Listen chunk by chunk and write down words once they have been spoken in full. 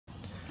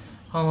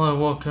Hello,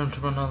 welcome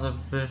to another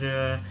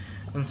video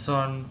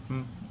inside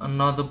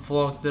another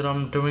vlog that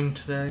I'm doing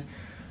today.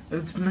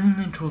 It's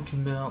mainly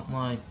talking about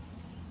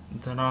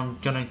that I'm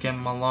gonna get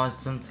my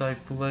license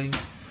hopefully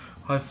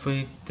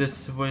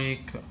this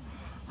week.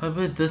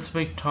 Hopefully this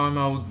week time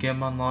I will get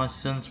my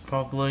license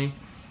probably,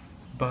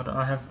 but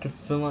I have to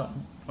fill it.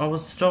 I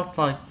was stopped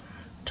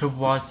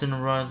twice in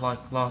a row.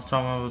 Like last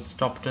time I was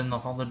stopped in the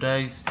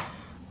holidays,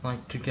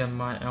 to get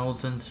my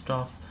L's and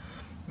stuff.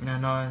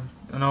 And I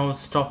was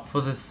stopped for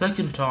the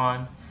second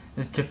time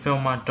is to fill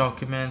my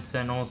documents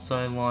and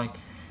also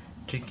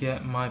to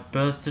get my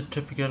birth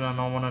certificate, and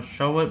I want to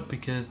show it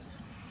because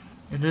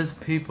it is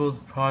people's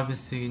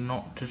privacy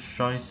not to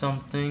show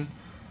something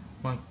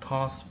like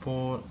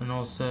passport and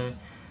also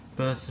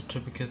birth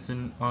certificates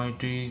and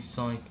IDs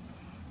then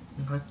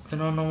I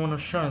don't want to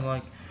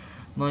show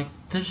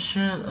this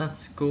year at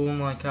school,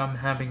 I'm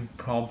having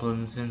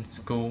problems in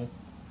school.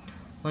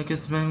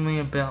 It's mainly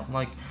about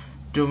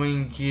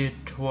doing year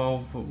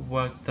 12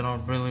 work that I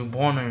really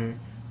wanted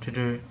to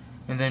do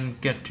and then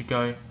get to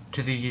go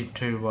to the year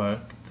 2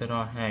 work that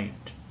I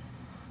hate.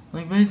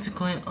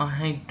 Basically I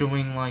hate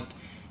doing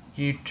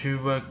year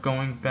 2 work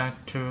going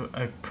back to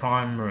a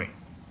primary.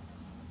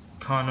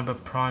 Kind of a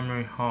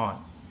primary high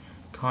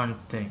kind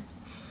of thing.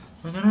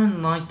 I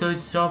don't like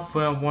those stuff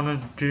where I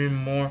want to do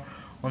more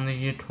on the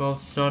year 12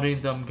 study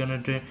that I'm gonna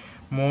do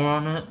more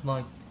on it.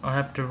 I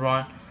have to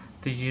write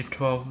the year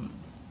 12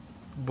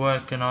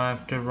 work and I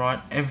have to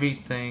write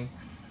everything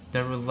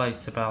that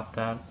relates about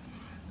that.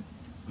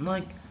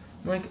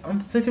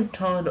 I'm sick and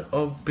tired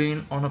of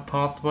being on a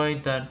pathway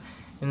that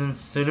isn't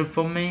suited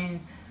for me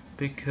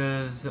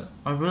because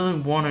I really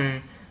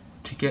want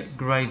to get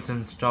grades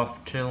and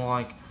stuff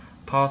to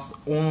pass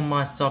all of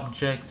my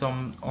subjects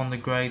on the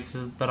grades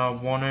that I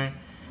want to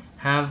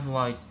have,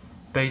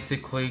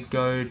 basically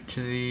go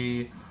to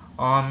the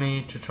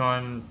army to try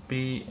and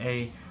be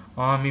a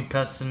army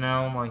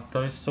personnel,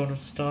 those sort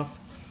of stuff.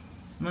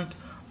 I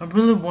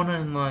really want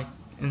to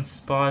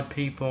inspire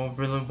people. I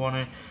really want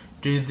to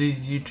do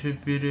these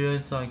YouTube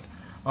videos.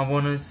 I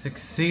want to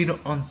succeed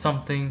on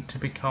something to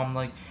become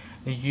a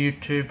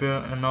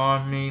YouTuber, an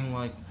army.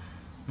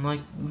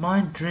 My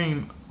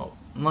dream.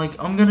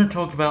 I'm gonna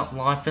talk about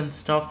life and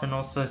stuff, and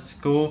also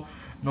school,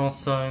 and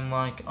also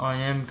I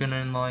am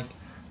gonna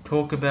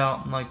talk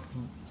about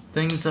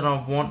things that I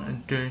want to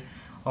do.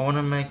 I want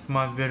to make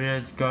my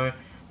videos go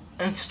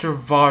extra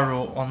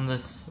viral on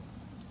this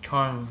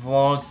kind of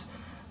vlogs,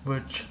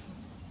 which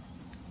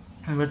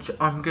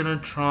I'm gonna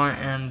try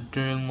and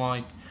do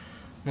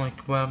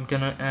where I'm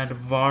gonna add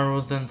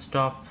virals and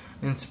stuff,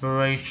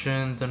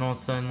 inspirations, and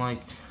also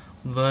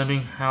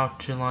learning how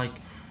to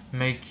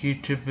make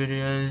YouTube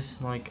videos,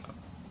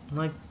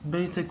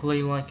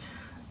 basically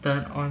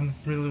that I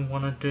really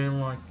wanna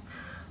do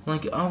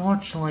I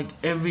watch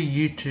every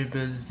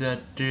YouTubers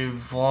that do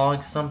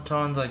vlogs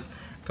sometimes,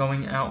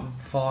 going out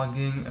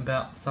vlogging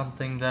about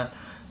something that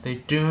they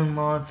do in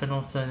life, and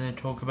also they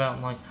talk about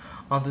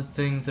other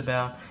things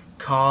about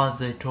cars.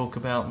 They talk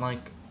about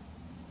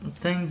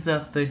things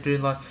that they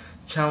do,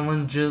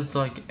 challenges,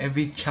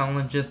 every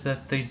challenges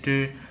that they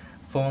do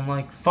for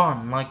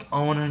fun. I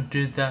wanna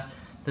do that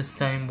the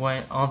same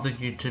way other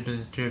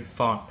YouTubers do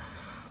fun.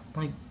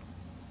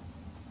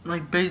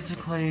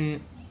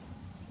 Basically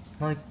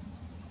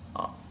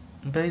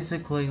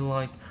basically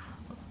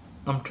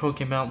I'm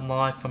talking about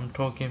life, I'm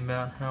talking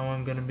about how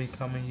I'm gonna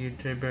become a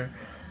YouTuber.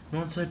 I'm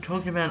also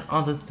talking about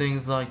other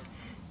things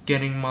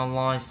getting my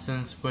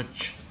license,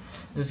 which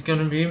is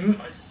gonna be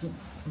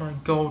my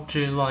goal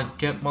to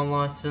get my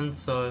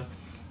license so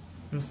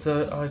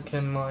I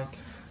can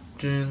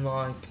do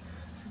I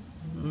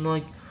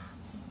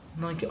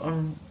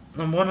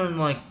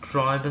wanna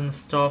drive and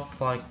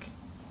stuff. I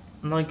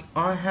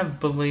have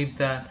believed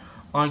that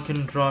I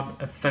can drive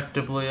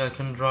effectively, I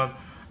can drive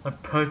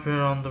appropriate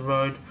on the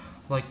road,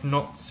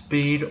 not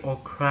speed or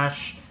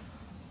crash.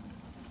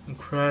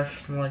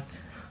 I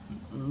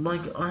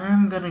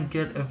am gonna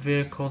get a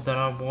vehicle that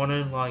I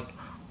wanted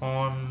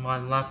on my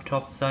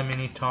laptop so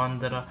many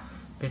times that I've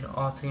been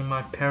asking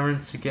my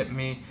parents to get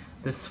me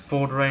this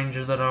Ford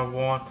Ranger that I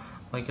want,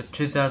 a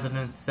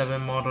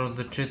 2007 model,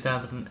 the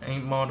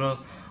 2008 model,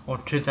 or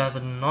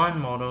 2009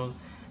 model,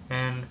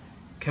 and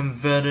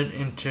convert it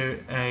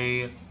into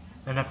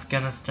an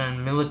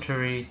Afghanistan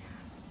military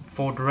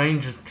Ford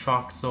Ranger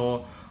trucks,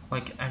 or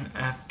an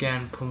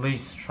Afghan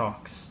police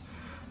trucks.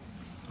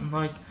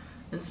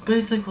 It's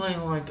basically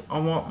I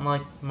want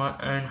my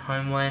own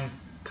homeland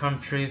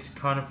countries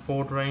kind of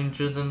Ford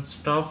Rangers and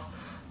stuff,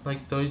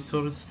 those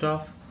sort of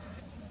stuff.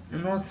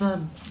 And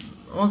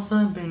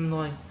also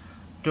been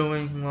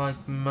doing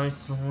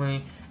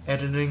mostly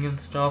editing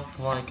and stuff.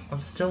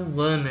 I'm still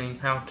learning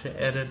how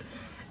to edit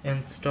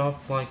and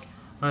stuff. I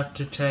have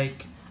to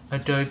take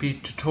Adobe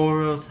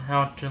tutorials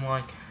how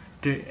to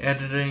do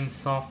editing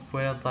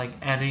software,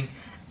 adding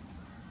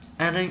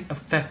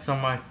effects on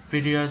my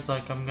videos.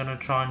 I'm gonna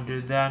try and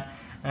do that.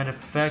 Add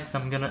effects.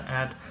 I'm gonna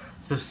add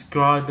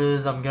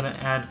subscribers. I'm gonna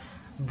add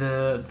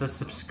the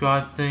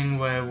subscribe thing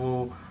where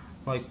we'll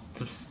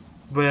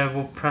where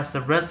we'll press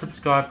the red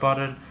subscribe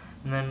button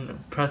and then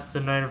press the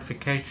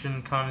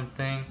notification kind of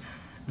thing,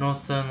 and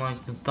also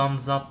like the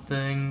thumbs up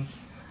thing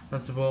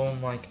as well,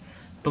 like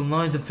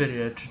below the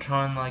video, to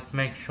try and like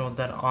make sure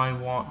that I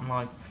want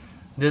like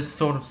this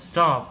sort of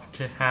stuff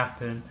to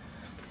happen.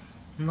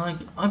 Like,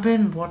 I've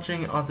been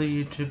watching other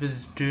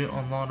YouTubers do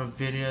a lot of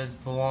videos,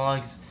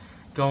 vlogs,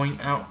 going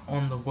out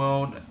on the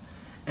world,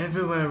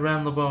 everywhere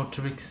around the world,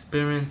 to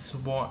experience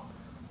what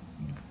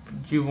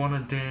you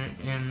want to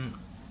do in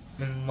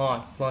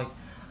life. Like,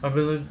 I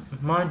really,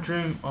 my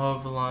dream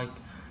of like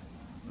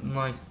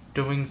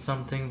doing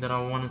something that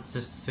I want to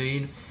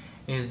succeed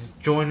is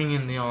joining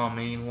in the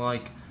army.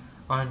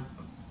 I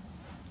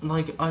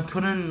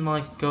couldn't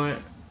like go,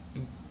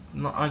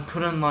 I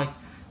couldn't like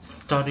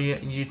study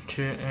at year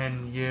 2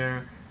 and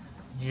year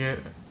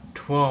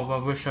 12. I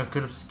wish I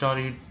could have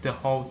studied the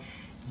whole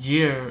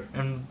year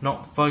and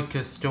not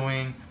focus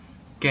doing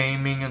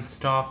gaming and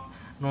stuff,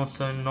 and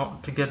also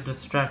not to get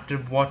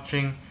distracted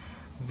watching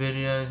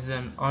videos.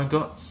 And I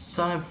got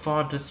so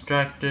far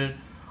distracted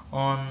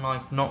on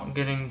like not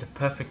getting the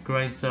perfect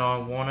grades that I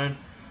wanted,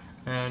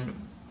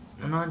 and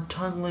I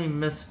totally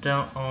missed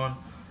out on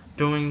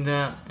doing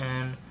that,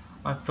 and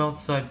I felt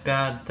so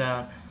bad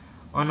that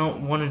I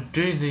don't want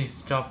to do these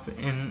stuff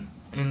in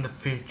the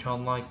future.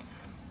 Like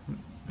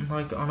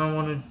I don't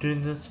want to do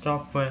this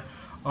stuff where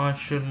I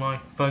should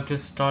like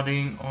focus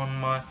studying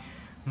on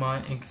my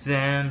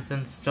exams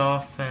and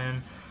stuff,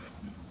 and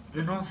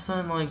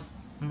also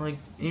like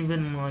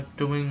even like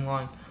doing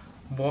like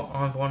what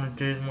I want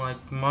to do.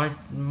 Like my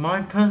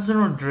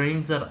personal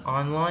dreams that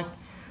I like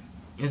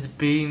is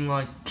being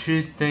like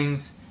two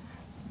things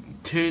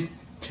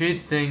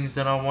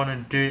that I want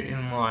to do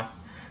in life: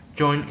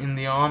 join in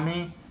the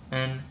army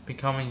and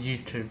become a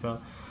YouTuber.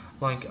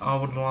 Like, I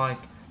would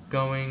like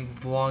going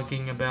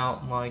vlogging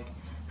about like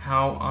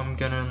how I'm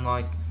gonna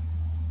like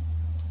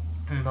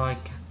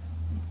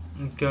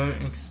go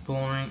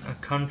exploring a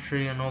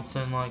country, and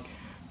also like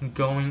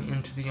going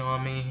into the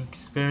army,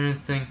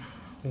 experiencing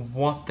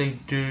what they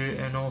do,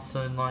 and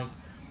also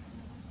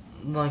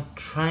like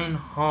train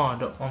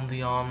hard on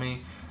the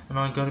army. And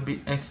I gotta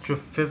be extra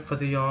fit for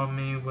the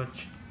army,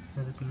 which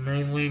is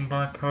mainly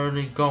my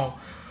priority goal.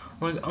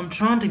 Like, I'm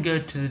trying to go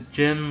to the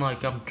gym,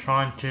 like I'm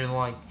trying to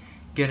like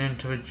get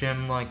into a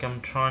gym, like I'm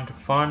trying to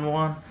find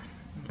one,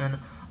 and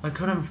I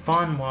couldn't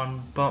find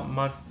one, but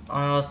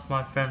I asked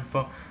my friend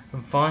for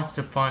advice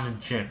to find a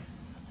gym,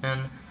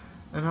 and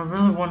I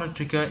really wanted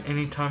to go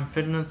Anytime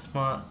Fitness.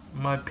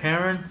 My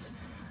parents,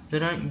 they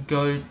don't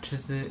go to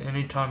the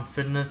Anytime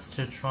Fitness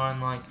to try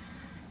and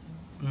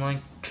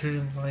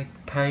to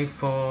pay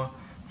for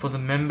the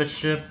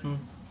membership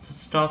and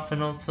stuff,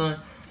 and also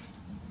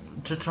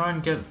to try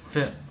and get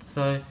fit.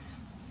 So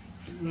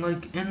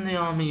like in the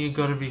army you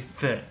gotta be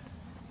fit,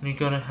 and you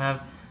gotta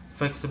have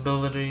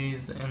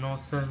flexibilities, and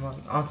also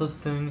like other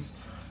things.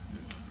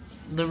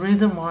 The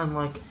reason why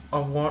like I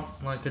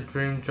want like a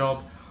dream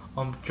job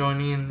of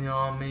joining in the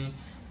army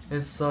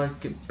is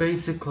like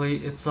basically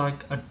it's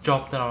like a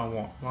job that I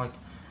want, like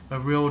a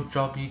real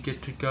job. You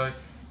get to go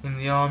in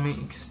the army,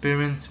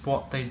 experience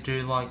what they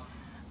do, like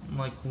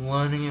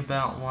learning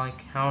about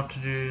like how to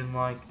do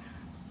like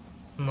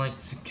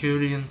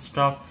security and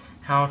stuff,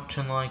 how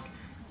to like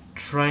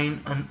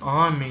train an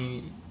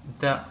army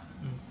that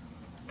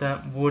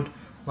would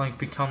like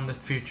become the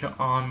future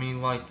army.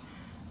 Like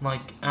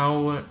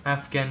our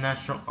Afghan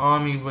National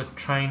Army was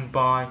trained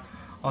by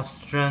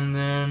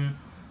Australian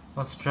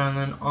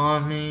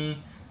Army,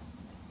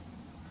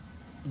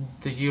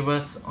 the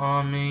US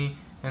Army,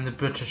 and the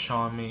British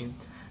Army.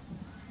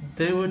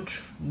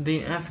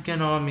 The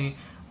Afghan Army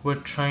were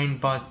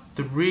trained by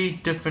 3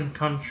 different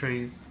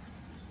countries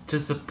to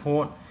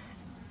support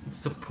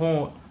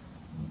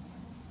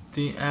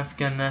the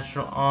Afghan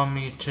National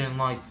Army to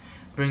like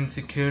bring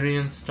security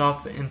and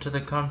stuff into the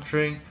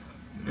country.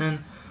 And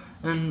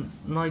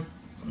like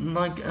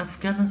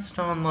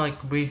Afghanistan,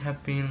 like we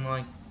have been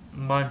like,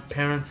 my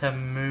parents have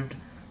moved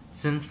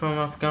since from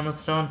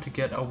Afghanistan to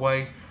get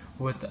away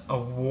with a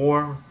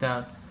war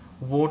that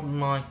wouldn't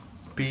like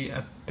be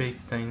a big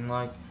thing.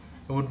 Like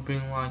it would be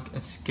like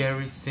a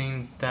scary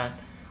scene that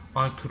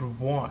I could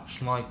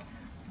watch, like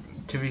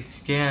to be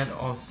scared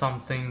of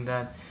something,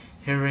 that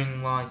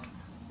hearing like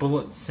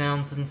bullet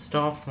sounds and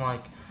stuff,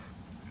 like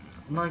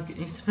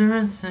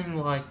experiencing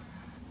like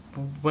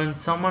when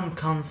someone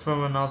comes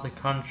from another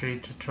country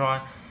to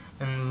try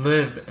and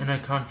live in a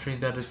country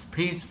that is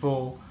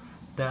peaceful,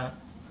 that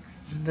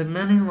the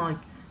many like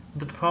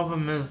the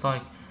problem is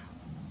like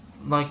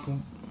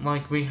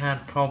we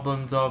had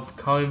problems of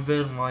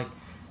COVID, like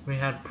we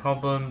had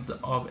problems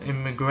of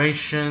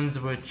immigrations,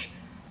 which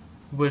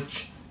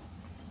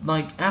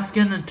like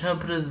Afghan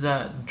interpreters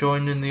that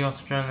joined in the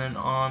Australian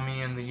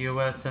Army and the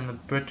US and the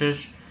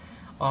British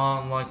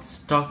are like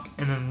stuck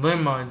in a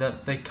limo,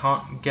 that they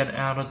can't get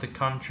out of the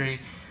country,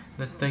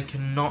 that they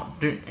cannot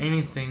do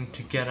anything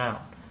to get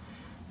out.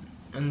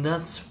 And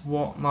that's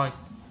what like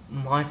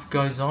life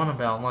goes on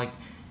about.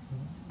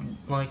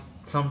 Like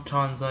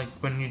sometimes like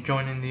when you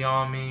join in the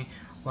army,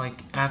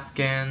 like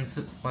Afghans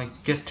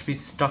like get to be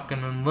stuck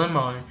in a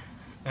limo,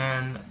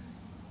 and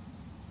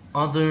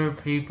other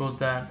people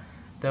that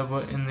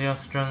were in the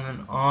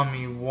Australian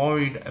army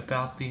worried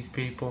about these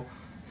people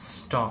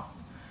stop.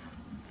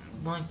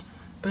 Like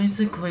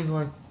basically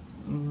like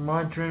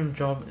my dream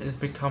job is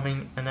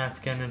becoming an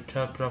Afghan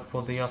interpreter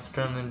for the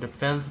Australian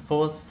Defence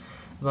Force,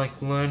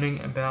 like learning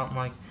about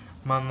like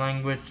my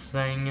language,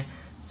 saying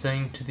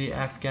to the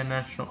Afghan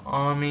National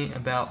Army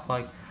about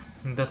like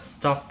the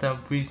stuff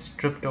that we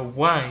stripped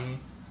away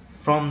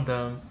from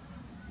them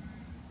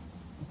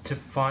to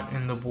fight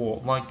in the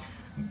war. Like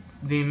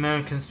the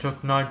Americans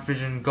took night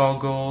vision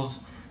goggles,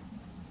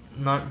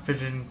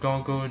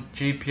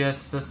 GPS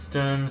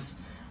systems,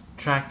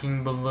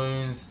 tracking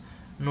balloons,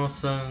 and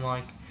also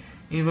like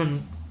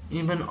even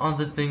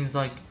other things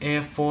like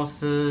air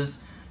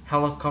forces,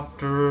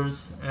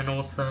 helicopters, and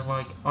also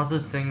like other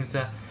things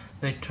that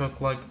they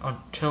took like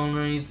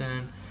artilleries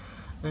and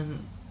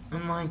and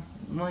like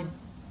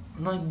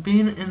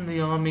being in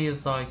the army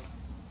is like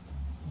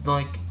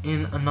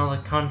in another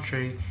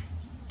country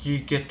you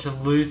get to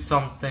lose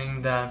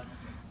something that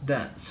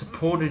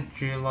supported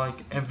you,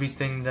 like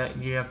everything that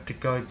you have to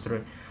go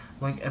through,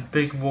 like a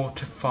big war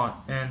to fight,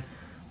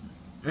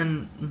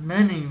 and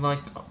many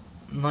like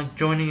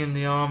joining in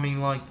the army,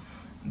 like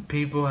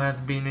people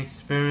have been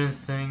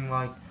experiencing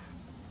like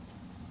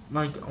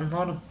a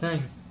lot of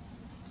things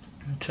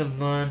to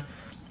learn,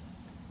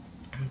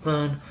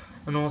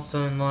 and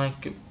also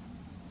like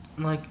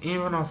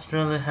even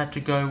Australia had to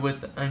go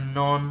with a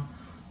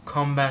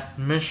non-combat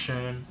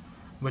mission,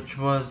 which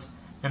was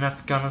an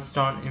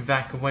Afghanistan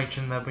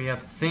evacuation that we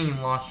have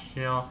seen last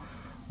year,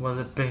 was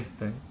a big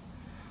thing.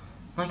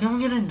 Like I'm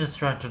getting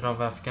distracted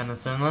of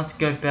Afghanistan. Let's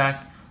go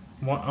back.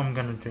 What I'm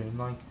gonna do?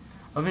 Like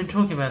I've been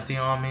talking about the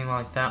army,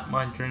 like that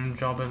my dream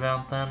job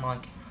about that.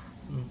 Like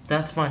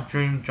that's my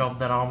dream job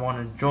that I want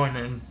to join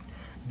and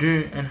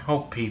do and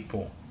help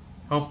people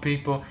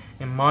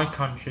in my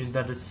country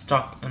that is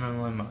stuck in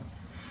a limo.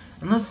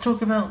 And let's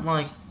talk about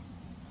like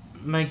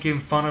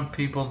making fun of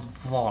people's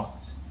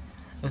vlogs.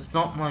 It's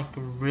not like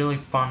really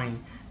funny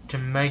to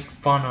make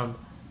fun of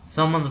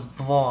some of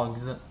the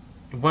vlogs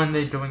when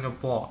they're doing a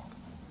vlog.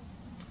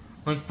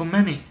 Like for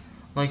many,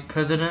 like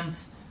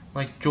presidents,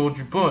 like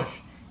George Bush,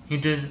 he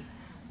did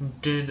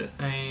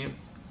a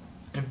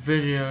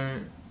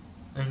video,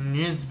 a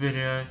news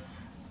video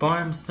by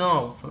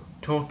himself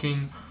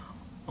talking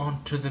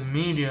onto the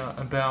media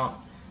about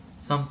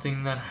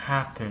something that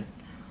happened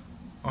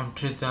on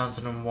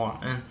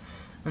 2001,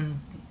 and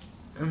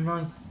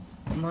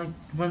like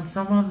when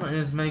someone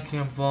is making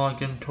a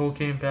vlog and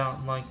talking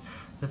about like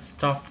the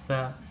stuff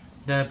that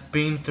they've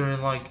been through,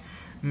 like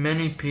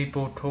many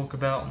people talk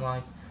about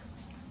like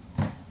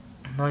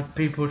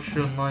people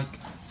should like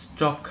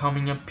stop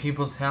coming at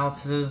people's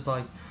houses,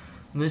 like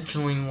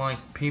literally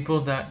like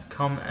people that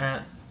come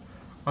at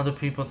other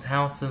people's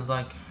houses,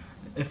 like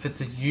if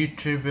it's a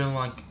YouTuber,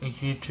 like a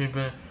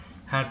YouTuber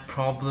had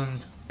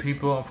problems,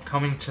 people of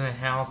coming to the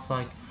house,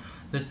 like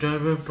the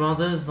Dover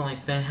brothers,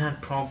 like they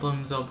had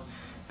problems of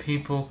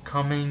people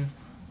coming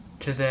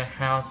to their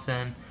house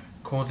and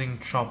causing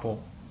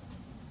trouble.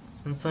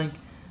 It's like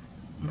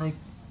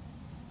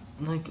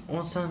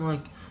also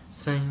like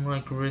saying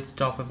like rude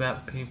stuff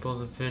about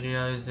people's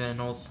videos, and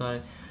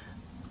also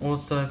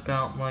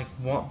about like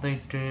what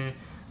they do.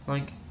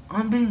 Like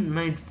I'm being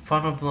made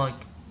fun of like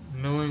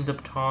millions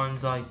of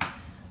times, like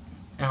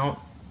out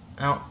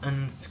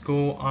in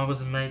school I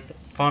was made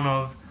fun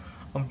of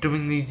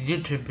doing these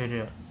YouTube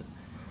videos.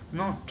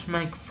 Not to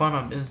make fun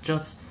of, it's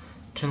just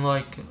to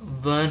like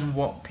learn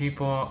what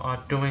people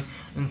are doing,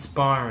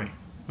 inspiring.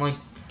 Like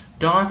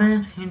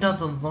Diamond, he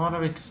does a lot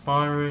of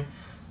inspiring,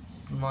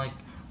 like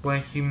where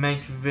he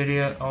makes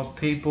video of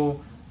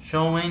people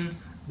showing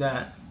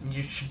that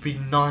you should be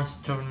nice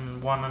to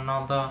one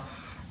another,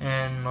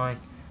 and like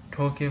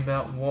talking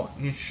about what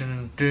you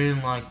shouldn't do,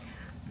 like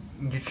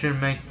you should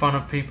make fun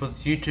of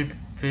people's YouTube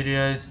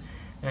videos,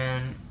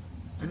 and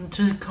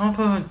to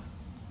compliment,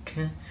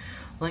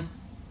 like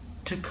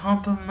to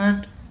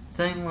compliment,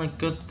 saying like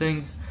good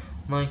things,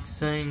 like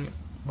saying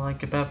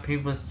like about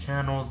people's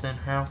channels and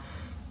how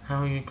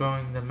you're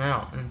growing them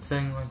out, and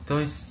saying like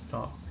those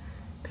stuff.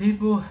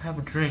 People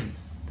have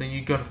dreams that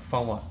you gotta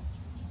follow.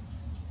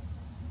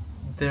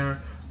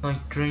 They're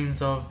like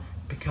dreams of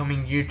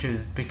becoming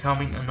YouTubers,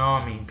 becoming an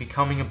army,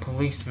 becoming a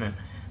policeman,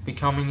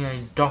 becoming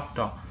a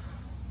doctor.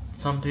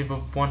 Some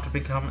people want to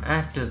become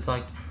actors.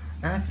 Like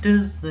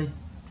actors, they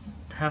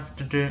have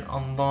to do a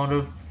lot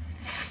of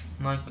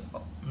like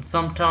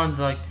sometimes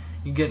like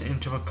you get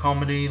into a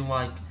comedy,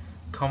 like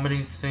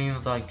comedy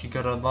scenes, like you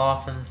gotta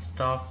laugh and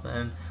stuff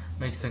and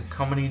make some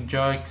comedy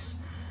jokes,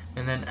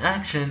 and then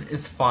action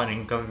is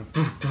fighting, going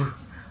doof, doof.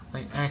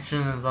 Like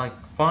action is like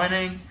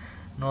fighting,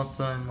 and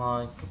also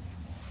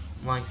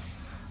like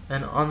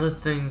and other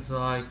things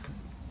like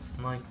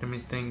let me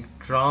think,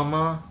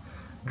 drama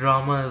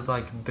is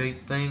like a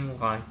big thing.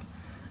 Like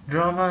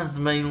drama is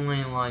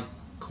mainly like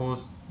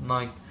cause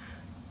like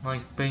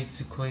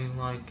basically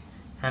like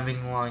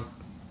having like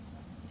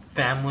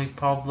family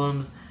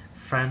problems,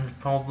 friends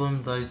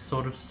problems, those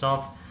sort of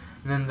stuff.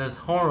 And then there's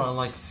horror,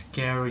 like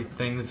scary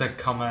things that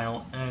come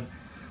out, and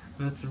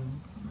it's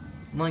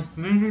like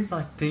movies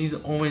like these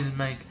always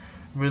make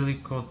really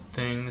good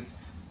things,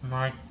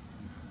 like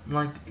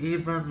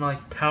even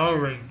like Power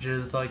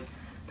Rangers,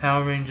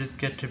 Power Rangers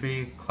get to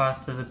be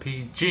classed as a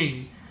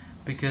PG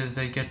because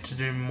they get to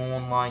do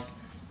more like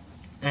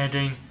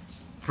adding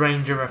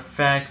Ranger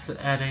effects,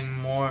 adding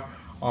more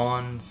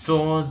on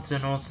swords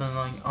and also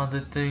like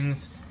other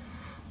things.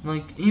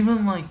 Like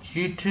even like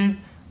YouTube,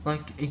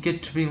 like it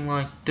get to be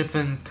like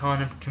different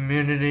kind of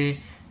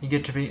community. You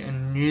get to be a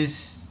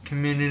news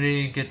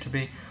community, you get to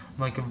be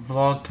like a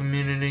vlog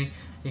community,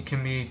 it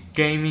can be a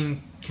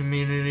gaming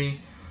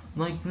community.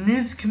 Like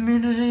news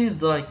community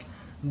is like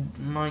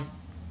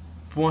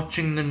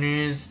watching the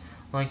news,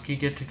 like you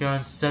get to go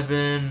on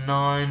 7,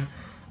 9,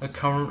 a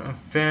current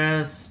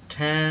affairs,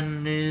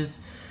 10 news,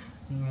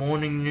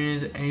 morning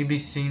news,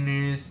 ABC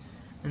news,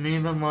 and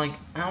even like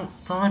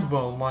outside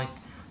world,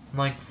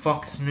 like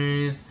Fox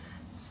News,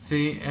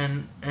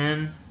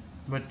 CNN,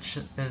 which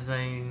is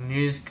a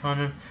news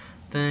kind of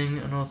thing,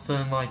 and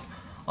also like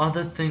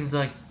other things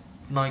like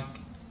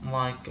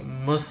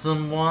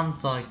Muslim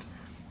ones, like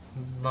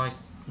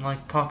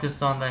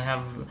Pakistan, they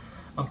have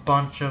a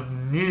bunch of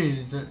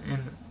news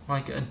in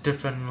like a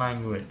different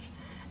language,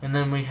 and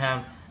then we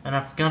have an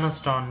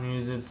Afghanistan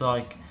news. It's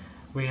like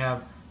we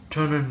have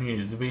Tuna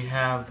news, we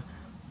have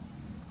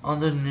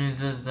other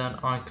newses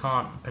that I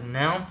can't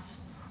pronounce.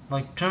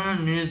 Like Tuna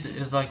news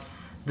is like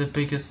the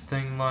biggest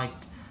thing. Like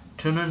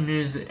Tuna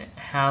news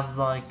has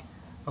like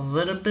a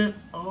little bit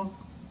of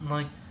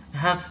like it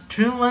has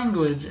two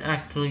language.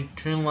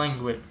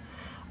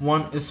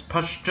 One is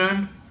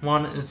Pashtun,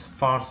 one is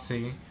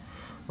Farsi.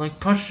 Like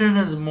Pashtun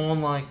is more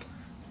like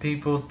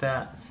people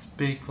that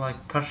speak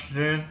like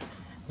Pashtun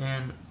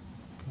and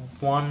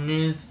one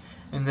news,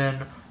 and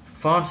then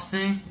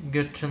Farsi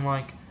get to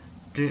like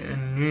do a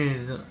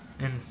news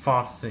in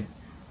Farsi.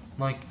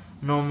 Like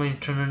normally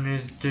Tuna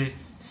news do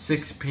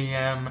 6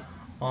 p.m.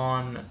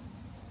 on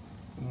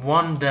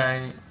one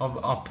day of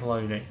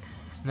uploading,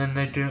 and then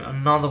they do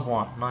another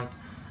one,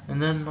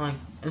 and then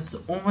it's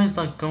always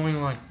like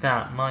going like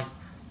that, like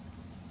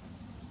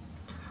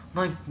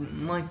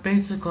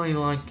basically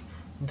like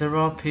there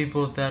are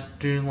people that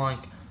do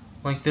like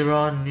there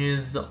are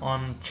news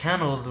on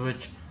channels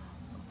which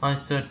I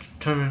search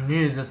Tuna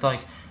news. It's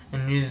like a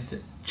news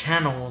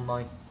channel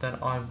like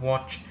that I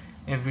watch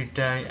every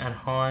day at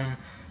home,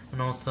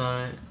 and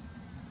also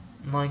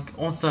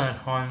at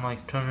home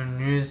like Tuna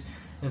news.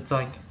 It's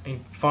like a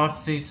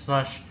Farsi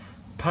slash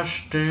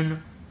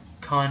Pashtun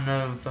kind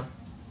of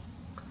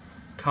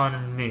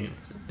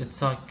news.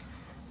 It's like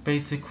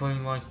basically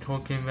like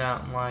talking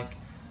about like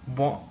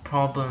what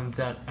problems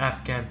that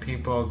Afghan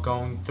people are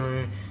going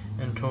through,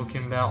 and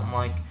talking about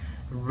like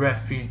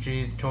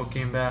refugees,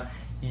 talking about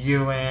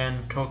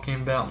UN, talking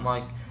about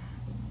like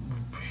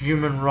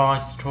human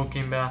rights,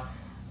 talking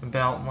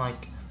about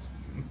like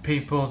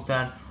people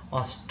that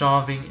are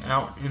starving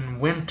out in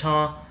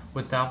winter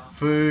without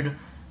food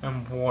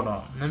and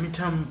water. Let me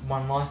turn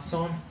my lights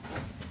on.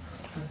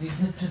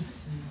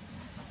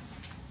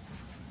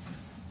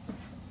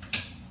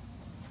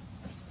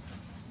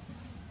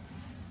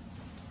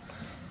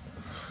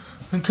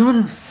 I'm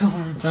kind of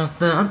sorry about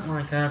that.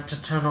 Like I have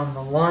to turn on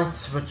the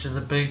lights, which is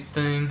a big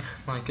thing.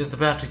 Like it's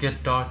about to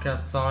get dark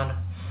outside.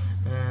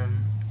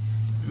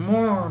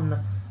 More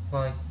on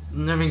like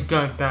let me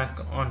go back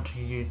onto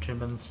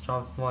YouTube and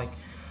stuff. Like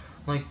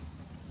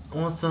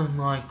also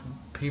like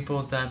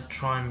people that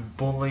try and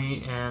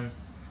bully and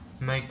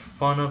make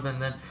fun of,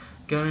 and then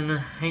go in a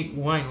hate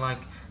way,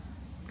 like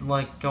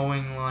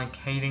going like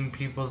hating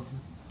people's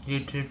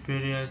YouTube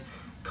videos,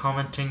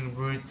 commenting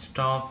rude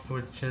stuff,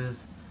 which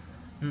is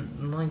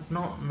like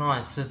not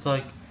nice. It's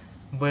like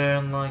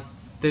where like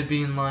there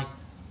been like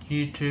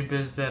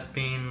YouTubers that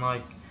been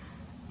like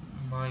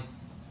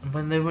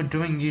when they were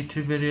doing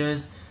YouTube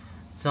videos,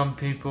 some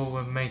people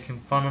were making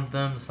fun of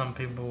them, some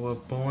people were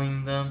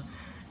bullying them,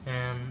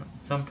 and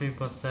some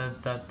people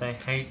said that they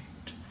hate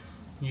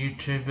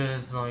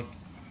YouTubers,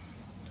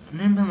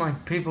 and even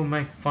like people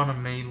make fun of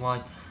me,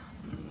 like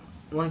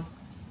my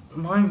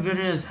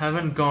videos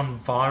haven't gone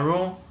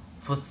viral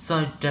for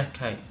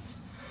decades.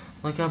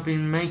 Like I've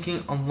been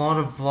making a lot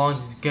of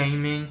vlogs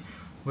gaming,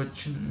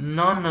 which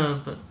none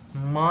of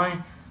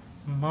my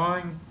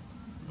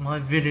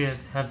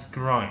videos has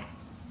grown.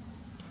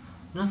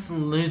 Just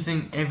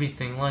losing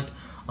everything. Like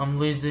I'm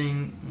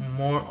losing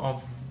more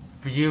of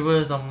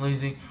viewers, I'm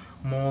losing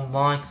more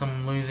likes,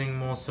 I'm losing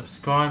more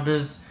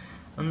subscribers,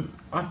 and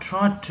I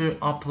tried to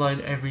upload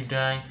every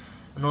day,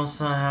 and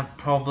also I have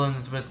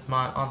problems with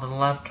my other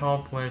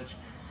laptop, which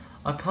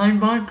I play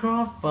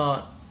Minecraft,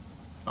 but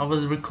I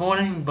was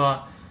recording,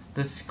 but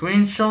the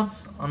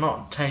screenshots are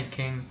not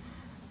taking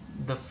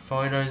the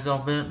photos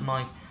of it.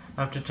 Like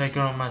I have to take it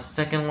on my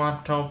second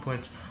laptop,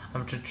 which I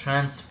have to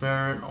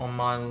transfer it on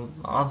my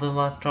other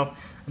laptop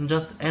and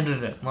just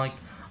edit it. Like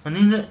I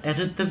need to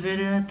edit the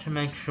video to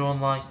make sure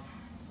like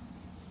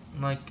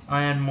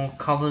I add more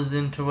colors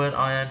into it,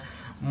 I add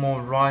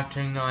more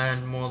writing, I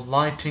add more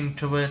lighting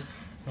to it,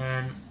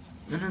 and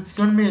it's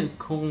gonna be a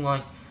cool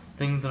like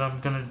thing that I'm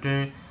gonna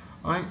do.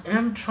 I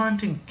am trying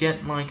to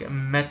get like a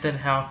method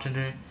how to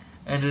do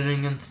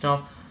editing and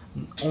stuff.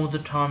 All the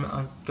time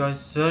I go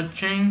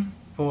searching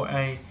for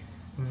a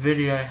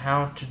video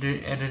how to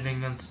do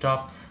editing and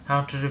stuff,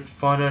 how to do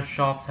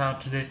photoshops, how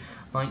to do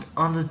like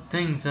other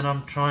things that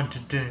I'm trying to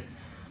do.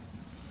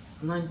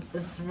 Like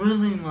it's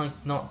really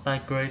like not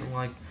that great.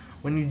 Like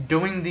when you're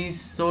doing these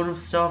sort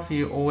of stuff,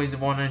 you always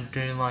want to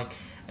do like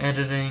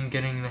editing,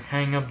 getting the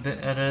hang of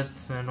the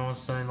edits, and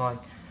also like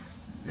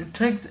it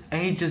takes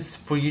ages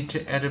for you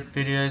to edit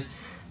videos.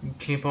 You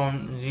keep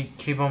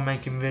on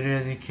making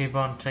videos, you keep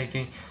on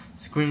taking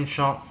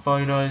screenshot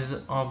photos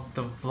of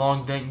the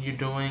vlog that you're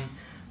doing,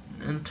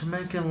 and to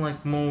make it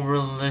like more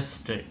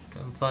realistic.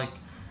 It's like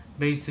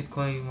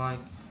basically like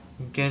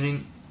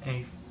getting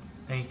a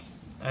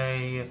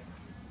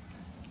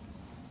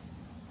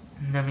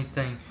let me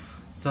think.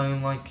 So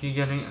like you're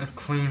getting a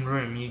clean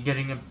room, you're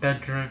getting a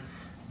bedroom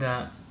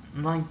that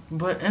like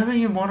whatever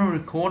you want to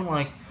record,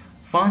 like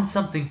find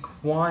something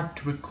quiet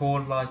to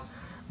record, like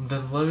the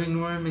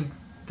living room and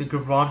the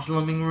garage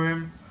living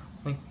room.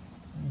 Like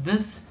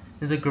this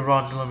is a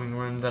garage living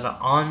room that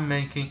I'm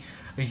making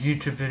a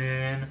YouTube video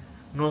in,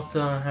 and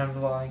also I have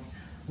like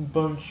a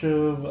bunch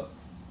of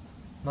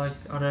like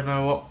I don't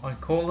know what I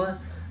call it,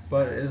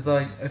 but it's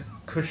like a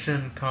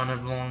cushion kind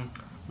of long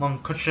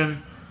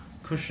cushion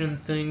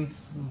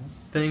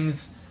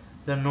things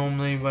that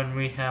normally when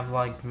we have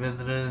like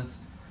visitors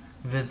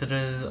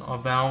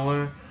of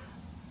our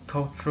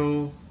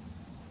cultural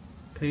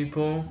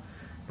people,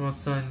 and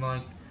also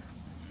like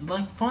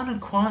find a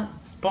quiet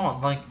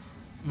spot, like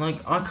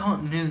I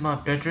can't use my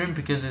bedroom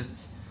because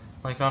it's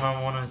like I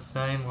don't want to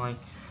say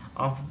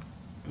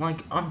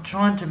I'm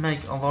trying to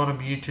make a lot of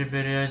YouTube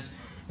videos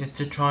is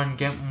to try and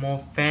get more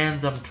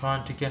fans. I'm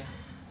trying to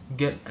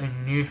get a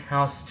new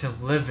house to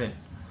live in.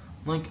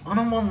 Like I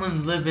don't want to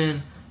live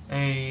in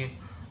a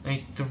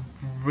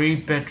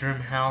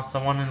 3-bedroom house.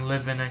 I want to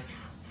live in a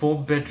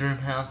 4-bedroom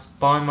house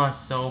by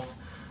myself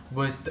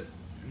with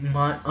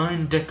my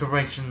own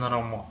decoration that I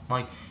want.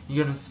 Like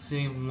you're gonna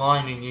see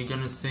lighting, you're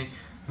gonna see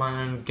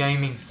my own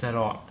gaming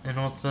setup, and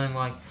also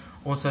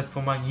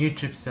for my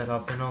YouTube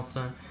setup, and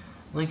also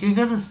like you're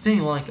gonna see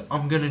like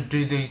I'm gonna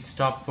do these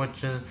stuff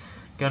which is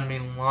gonna be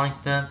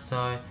like that,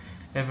 so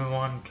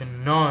everyone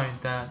can know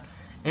that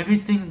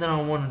everything that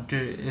I want to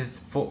do is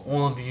for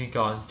all of you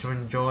guys to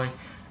enjoy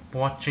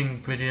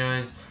watching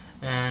videos,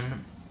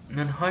 and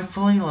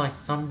hopefully like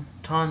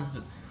sometimes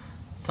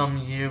some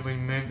year we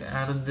move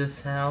out of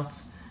this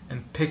house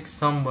and pick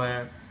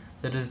somewhere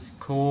that is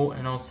cool,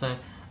 and also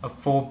a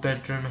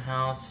 4-bedroom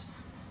house,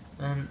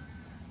 and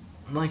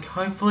like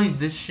hopefully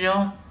this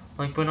year,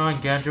 like when I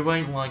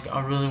graduate, like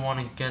I really want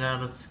to get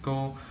out of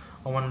school.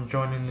 I want to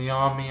join in the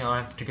army. I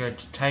have to go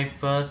to TAFE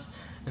first,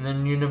 and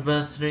then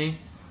university.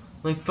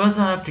 Like first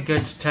I have to go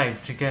to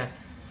TAFE to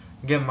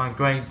get my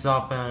grades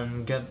up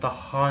and get the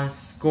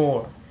highest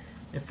score.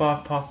 If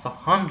I pass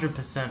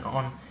 100%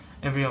 on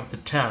every of the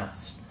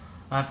tests,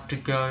 I have to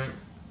go.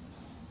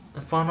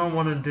 If I don't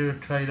want to do a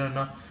trade or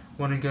not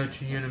want to go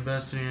to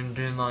university and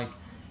do like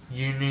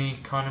uni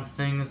kind of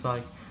things,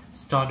 like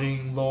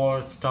studying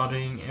law,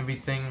 studying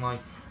everything like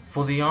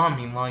for the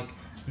army, like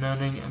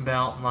learning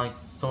about like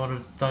sort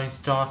of those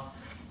stuff.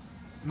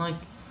 Like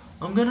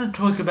I'm gonna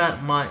talk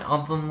about my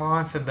other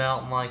life,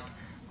 about like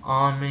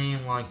army,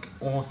 like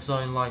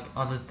also like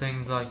other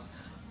things, like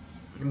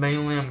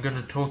mainly I'm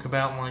gonna talk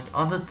about like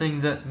other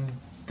things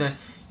that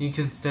you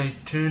can stay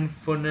tuned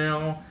for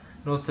now.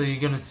 And also you're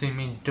gonna see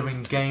me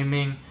doing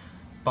gaming,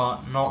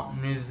 but not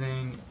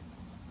using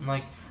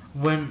like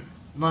when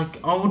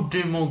like I would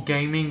do more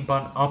gaming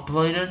but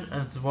upload it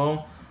as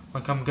well.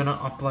 Like I'm gonna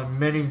upload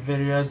many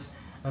videos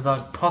as I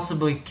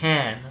possibly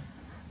can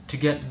to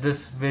get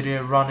this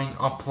video running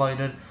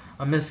uploaded.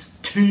 I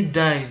missed 2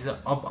 days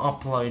of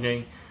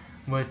uploading,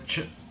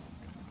 which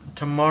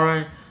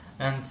tomorrow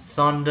and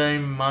Sunday,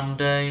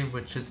 Monday,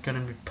 which is going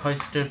to be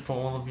posted for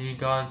all of you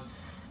guys.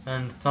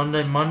 And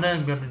Sunday, Monday,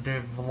 I'm going to do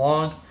a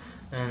vlog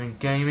and a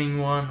gaming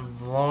one,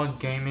 vlog,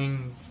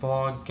 gaming,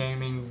 vlog,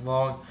 gaming,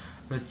 vlog,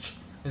 which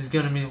is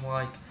going to be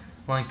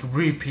like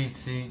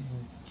repeats.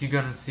 You're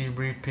going to see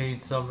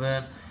repeats of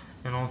it,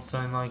 and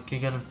also like you're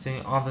going to see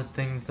other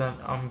things that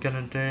I'm going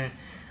to do,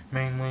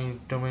 mainly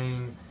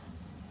doing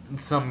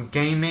some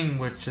gaming,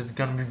 which is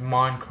going to be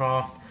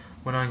Minecraft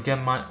when I get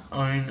my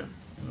own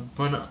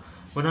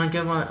when I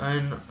get my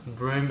own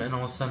room, and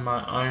also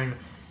my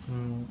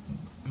own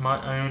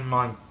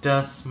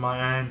desk,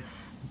 my own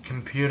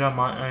computer,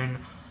 my own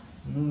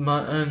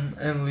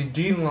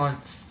LED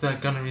lights that are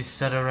gonna be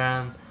set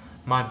around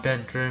my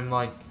bedroom.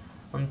 Like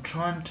I'm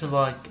trying to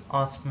like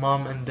ask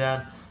mom and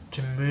dad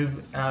to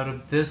move out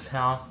of this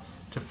house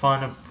to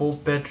find a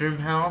 4-bedroom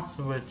house,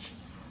 which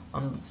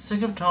I'm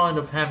sick and tired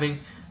of having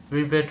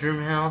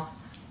 3-bedroom house,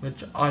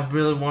 which I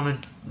really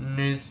want to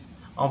use.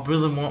 I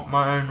really want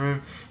my own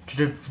room to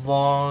do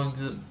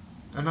vlogs,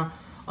 and I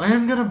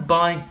am gonna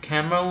buy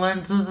camera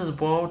lenses as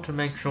well to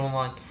make sure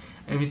like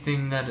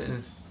everything that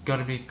is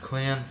gonna be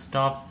clear and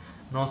stuff.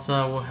 And also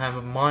I will have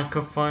a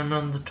microphone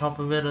on the top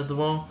of it as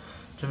well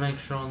to make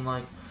sure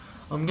like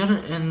I'm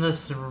gonna end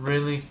this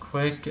really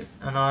quick,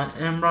 and I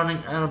am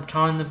running out of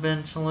time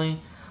eventually.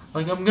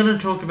 Like I'm gonna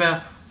talk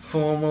about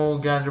formal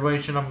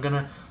graduation. I'm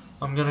gonna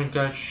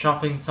go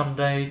shopping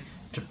someday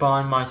to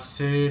buy my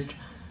suit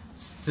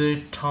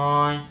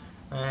tie,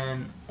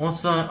 and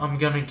also I'm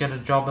gonna get a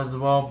job as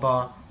well.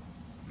 But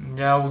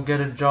yeah, I will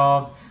get a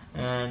job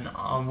and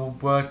I will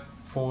work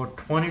for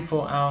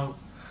 24 hours.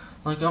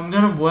 Like I'm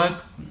gonna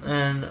work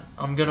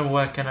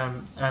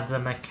as a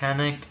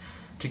mechanic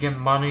to get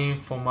money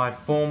for my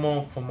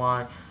for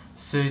my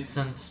suits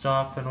and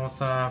stuff, and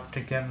also I have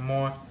to get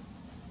more.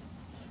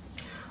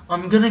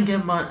 I'm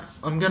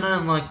gonna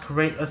like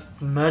create a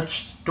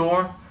merch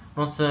store.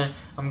 Also,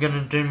 I'm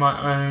gonna do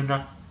my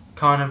own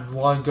kind of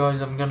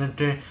logos. I'm gonna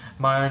do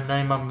my own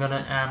name. I'm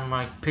gonna add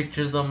like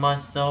pictures of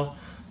myself,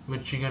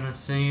 which you're gonna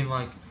see.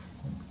 Like,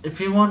 if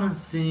you want to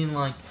see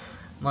like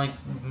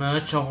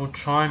merch, I will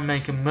try and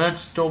make a merch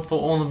store for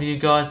all of you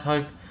guys.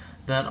 Hope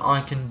that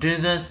I can do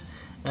this,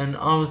 and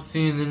I will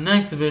see you in the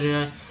next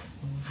video.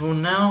 For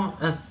now,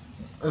 as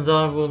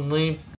I will leave